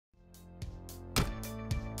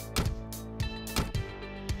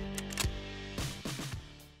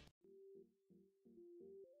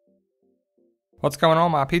What's going on,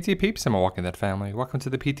 my PT peeps and my Walking Dead family? Welcome to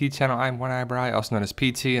the PT channel. I'm One Eye Bri, also known as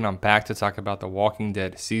PT, and I'm back to talk about The Walking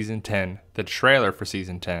Dead Season 10, the trailer for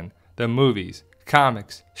Season 10, the movies,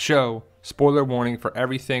 comics, show, spoiler warning for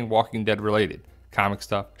everything Walking Dead related. Comic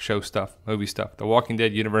stuff, show stuff, movie stuff, The Walking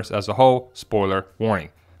Dead universe as a whole, spoiler warning.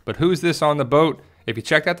 But who's this on the boat? If you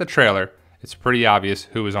checked out the trailer, it's pretty obvious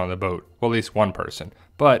who is on the boat. Well, at least one person.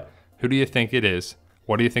 But who do you think it is?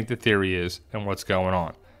 What do you think the theory is? And what's going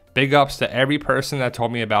on? Big ups to every person that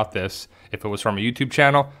told me about this. If it was from a YouTube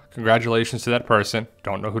channel, congratulations to that person.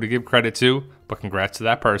 Don't know who to give credit to, but congrats to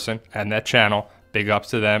that person and that channel. Big ups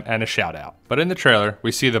to them and a shout out. But in the trailer,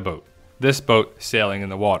 we see the boat. This boat sailing in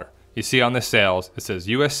the water. You see on the sails, it says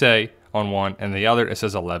USA on one, and the other it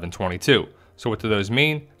says 1122. So what do those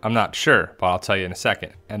mean? I'm not sure, but I'll tell you in a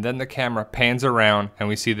second. And then the camera pans around and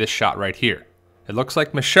we see this shot right here. It looks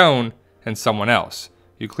like Michonne and someone else.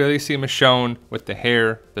 You clearly see Michonne with the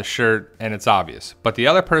hair, the shirt, and it's obvious. But the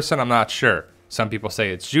other person, I'm not sure. Some people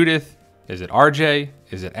say it's Judith. Is it RJ?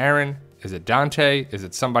 Is it Aaron? Is it Dante? Is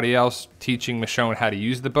it somebody else teaching Michonne how to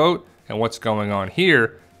use the boat? And what's going on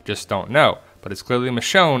here, just don't know. But it's clearly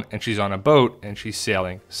Michonne, and she's on a boat, and she's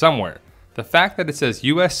sailing somewhere. The fact that it says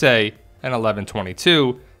USA and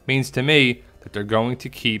 1122 means to me that they're going to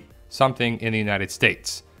keep something in the United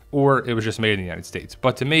States. Or it was just made in the United States.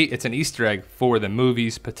 But to me, it's an Easter egg for the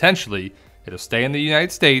movies, potentially. It'll stay in the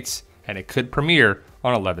United States, and it could premiere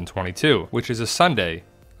on 11/22, which is a Sunday.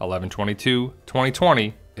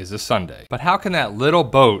 11/22/2020 is a Sunday. But how can that little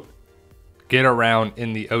boat get around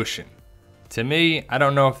in the ocean? To me, I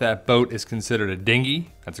don't know if that boat is considered a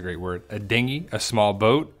dinghy. That's a great word. A dinghy, a small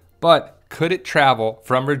boat. But could it travel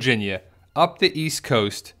from Virginia up the East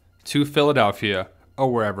Coast to Philadelphia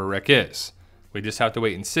or wherever Rick is? We just have to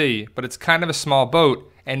wait and see, but it's kind of a small boat,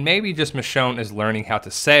 and maybe just Michonne is learning how to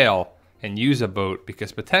sail and use a boat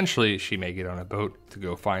because potentially she may get on a boat to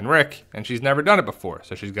go find Rick, and she's never done it before,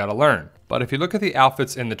 so she's got to learn. But if you look at the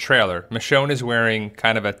outfits in the trailer, Michonne is wearing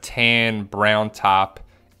kind of a tan brown top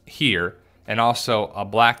here, and also a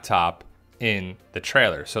black top in the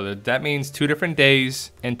trailer. So that means 2 different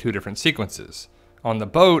days and 2 different sequences. On the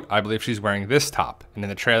boat, I believe she's wearing this top, and in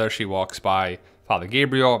the trailer she walks by Father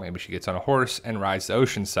Gabriel, maybe she gets on a horse and rides the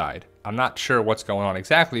ocean side. I'm not sure what's going on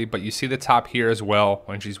exactly, but you see the top here as well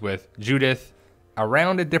when she's with Judith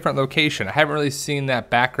around a different location. I haven't really seen that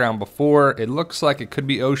background before. It looks like it could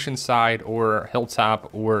be Oceanside or Hilltop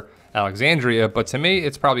or Alexandria, but to me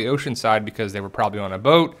it's probably Oceanside because they were probably on a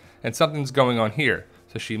boat and something's going on here.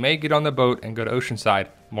 So she may get on the boat and go to Oceanside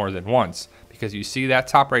more than once because you see that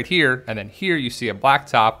top right here, and then here you see a black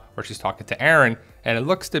top where she's talking to Aaron, and it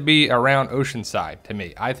looks to be around Oceanside to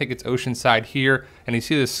me. I think it's Oceanside here, and you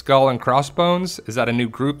see the skull and crossbones. Is that a new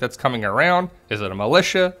group that's coming around? Is it a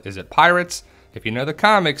militia? Is it pirates? If you know the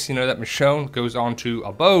comics, you know that Michonne goes onto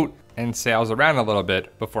a boat and sails around a little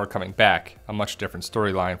bit before coming back. A much different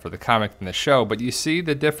storyline for the comic than the show, but you see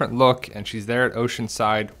the different look, and she's there at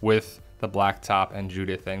Oceanside with the black top and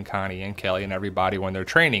Judith and Connie and Kelly and everybody when they're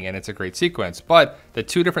training, and it's a great sequence. But the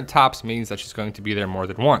 2 different tops means that she's going to be there more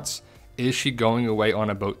than once. Is she going away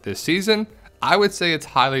on a boat this season? I would say it's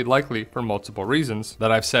highly likely for multiple reasons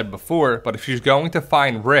that I've said before, but if she's going to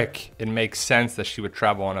find Rick, it makes sense that she would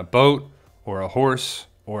travel on a boat or a horse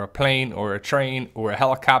or a plane or a train or a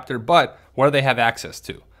helicopter. But what do they have access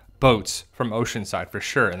to? Boats from Oceanside for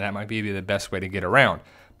sure, and that might be the best way to get around.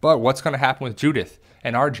 But what's going to happen with Judith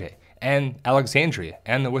and RJ and Alexandria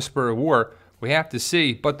and the Whisperer of War? We have to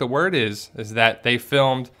see, but the word is that they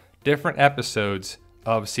filmed different episodes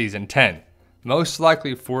of Season 10, most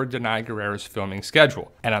likely for Denai Guerrero's filming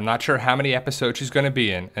schedule. And I'm not sure how many episodes she's going to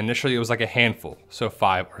be in. Initially, it was like a handful, so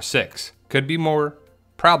 5 or 6. Could be more,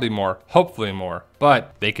 probably more, hopefully more.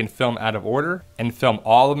 But they can film out of order and film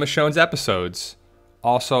all of Michonne's episodes,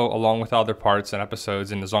 also along with other parts and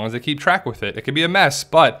episodes, and as long as they keep track with it, it could be a mess,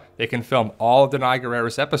 but they can film all of Denai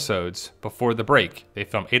Guerrero's episodes before the break. They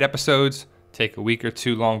film 8 episodes, take a week or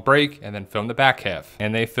 2 long break, and then film the back half.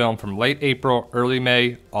 And they film from late April, early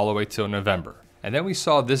May, all the way till November. And then we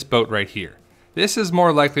saw this boat right here. This is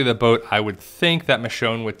more likely the boat I would think that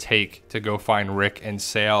Michonne would take to go find Rick and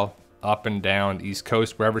sail up and down the East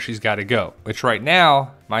Coast, wherever she's got to go. Which right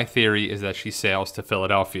now, my theory is that she sails to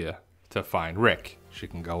Philadelphia to find Rick. She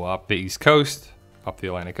can go up the East Coast, up the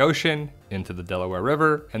Atlantic Ocean, into the Delaware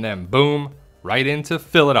River, and then boom, right into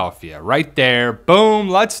Philadelphia, right there. Boom,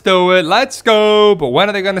 let's do it, let's go. But when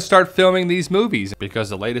are they going to start filming these movies? Because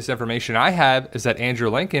the latest information I have is that Andrew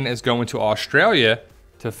Lincoln is going to Australia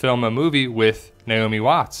to film a movie with Naomi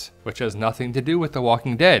Watts, which has nothing to do with The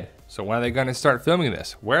Walking Dead. So when are they going to start filming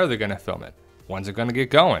this? Where are they going to film it? When's it going to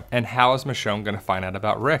get going? And how is Michonne going to find out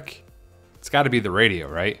about Rick? It's got to be the radio,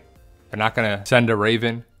 right? They're not going to send a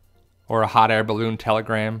Raven or a hot air balloon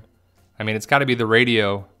telegram. I mean, it's got to be the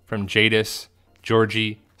radio from Jadis,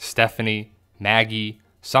 Georgie, Stephanie, Maggie,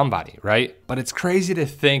 somebody, right? But it's crazy to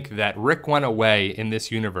think that Rick went away in this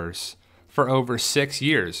universe for over 6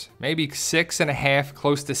 years, maybe 6.5,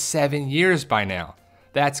 close to 7 years by now.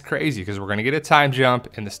 That's crazy because we're going to get a time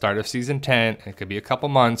jump in the start of season 10, and it could be a couple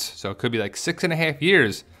months, so it could be like 6.5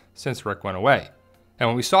 years since Rick went away. And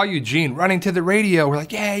when we saw Eugene running to the radio, we're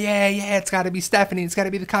like, yeah, it's got to be Stephanie, it's got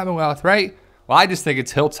to be the Commonwealth, right? Well, I just think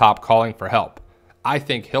it's Hilltop calling for help. I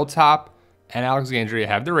think Hilltop and Alexandria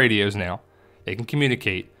have the radios now. They can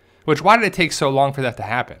communicate, which why did it take so long for that to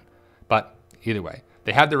happen? But either way,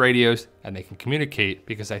 they have the radios and they can communicate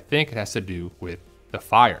because I think it has to do with the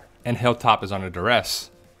fire. And Hilltop is under duress,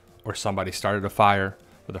 or somebody started a fire,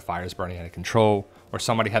 or the fire is burning out of control, or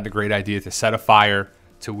somebody had the great idea to set a fire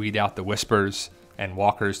to weed out the whispers and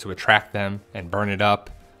walkers to attract them and burn it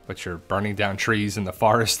up, but you're burning down trees in the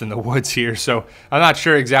forest and the woods here. So I'm not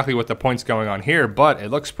sure exactly what the point's going on here, but it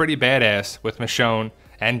looks pretty badass with Michonne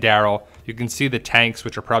and Daryl. You can see the tanks,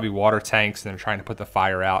 which are probably water tanks, and they're trying to put the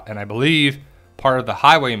fire out. And I believe part of the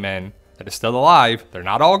highwaymen that is still alive, they're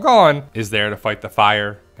not all gone, is there to fight the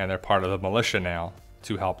fire, and they're part of the militia now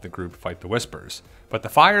to help the group fight the whispers. But the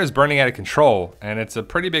fire is burning out of control, and it's a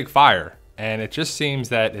pretty big fire. And it just seems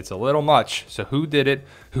that it's a little much. So who did it?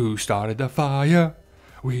 Who started the fire?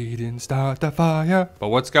 We didn't start the fire. But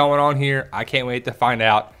what's going on here? I can't wait to find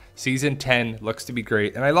out. Season 10 looks to be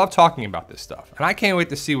great. And I love talking about this stuff. And I can't wait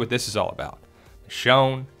to see what this is all about.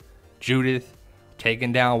 Michonne, Judith,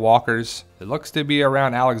 taking down walkers. It looks to be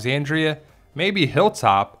around Alexandria, maybe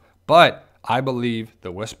Hilltop. But I believe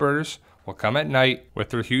the Whispers will come at night with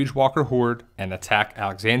their huge walker horde and attack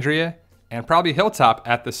Alexandria and probably Hilltop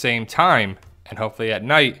at the same time, and hopefully at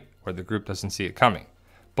night where the group doesn't see it coming.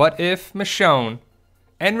 But if Michonne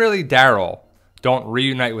and really Daryl don't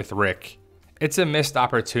reunite with Rick, it's a missed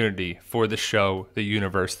opportunity for the show, the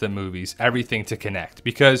universe, the movies, everything to connect.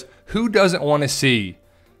 Because who doesn't want to see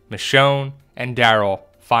Michonne and Daryl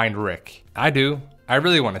find Rick? I do. I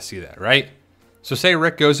really want to see that, right? So say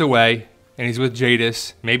Rick goes away and he's with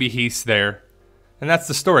Jadis, maybe Heath's there, and that's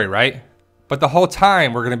the story, right? But the whole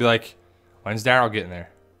time we're going to be like, when's Daryl getting there?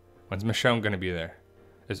 When's Michonne going to be there?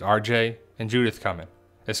 Is RJ and Judith coming?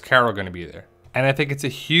 Is Carol going to be there? And I think it's a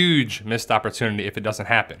huge missed opportunity if it doesn't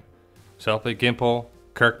happen. So hopefully Gimple,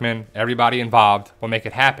 Kirkman, everybody involved will make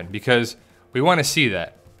it happen because we want to see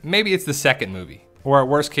that. Maybe it's the second movie, or at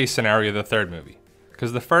worst case scenario, the third movie.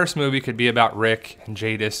 Because the first movie could be about Rick and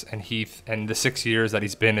Jadis and Heath and the 6 years that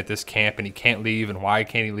he's been at this camp and he can't leave and why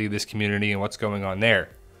can't he leave this community and what's going on there.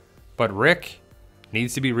 But Rick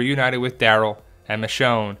needs to be reunited with Daryl and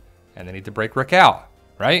Michonne, and they need to break Rick out,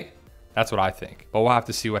 right? That's what I think. But we'll have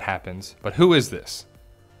to see what happens. But who is this?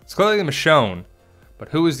 It's clearly Michonne, but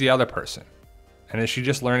who is the other person? And is she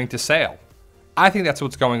just learning to sail? I think that's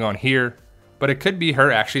what's going on here, but it could be her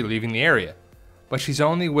actually leaving the area. But she's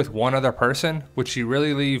only with one other person. Would she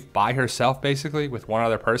really leave by herself, basically, with one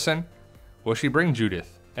other person? Will she bring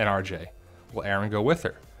Judith and RJ? Will Aaron go with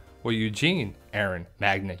her? Will Eugene, Aaron,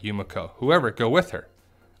 Magna, Yumiko, whoever, go with her?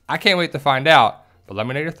 I can't wait to find out, but let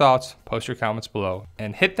me know your thoughts, post your comments below,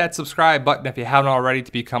 and hit that subscribe button if you haven't already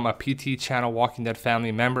to become a PT Channel Walking Dead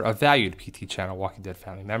family member, a valued PT Channel Walking Dead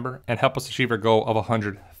family member, and help us achieve our goal of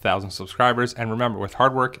 100,000 subscribers. And remember, with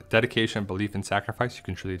hard work, dedication, belief, and sacrifice, you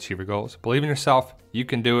can truly achieve your goals. Believe in yourself, you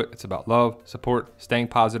can do it. It's about love, support, staying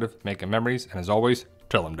positive, making memories, and as always,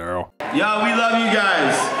 tell them, Daryl. Yo, we love you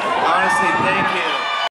guys. Honestly, thank you.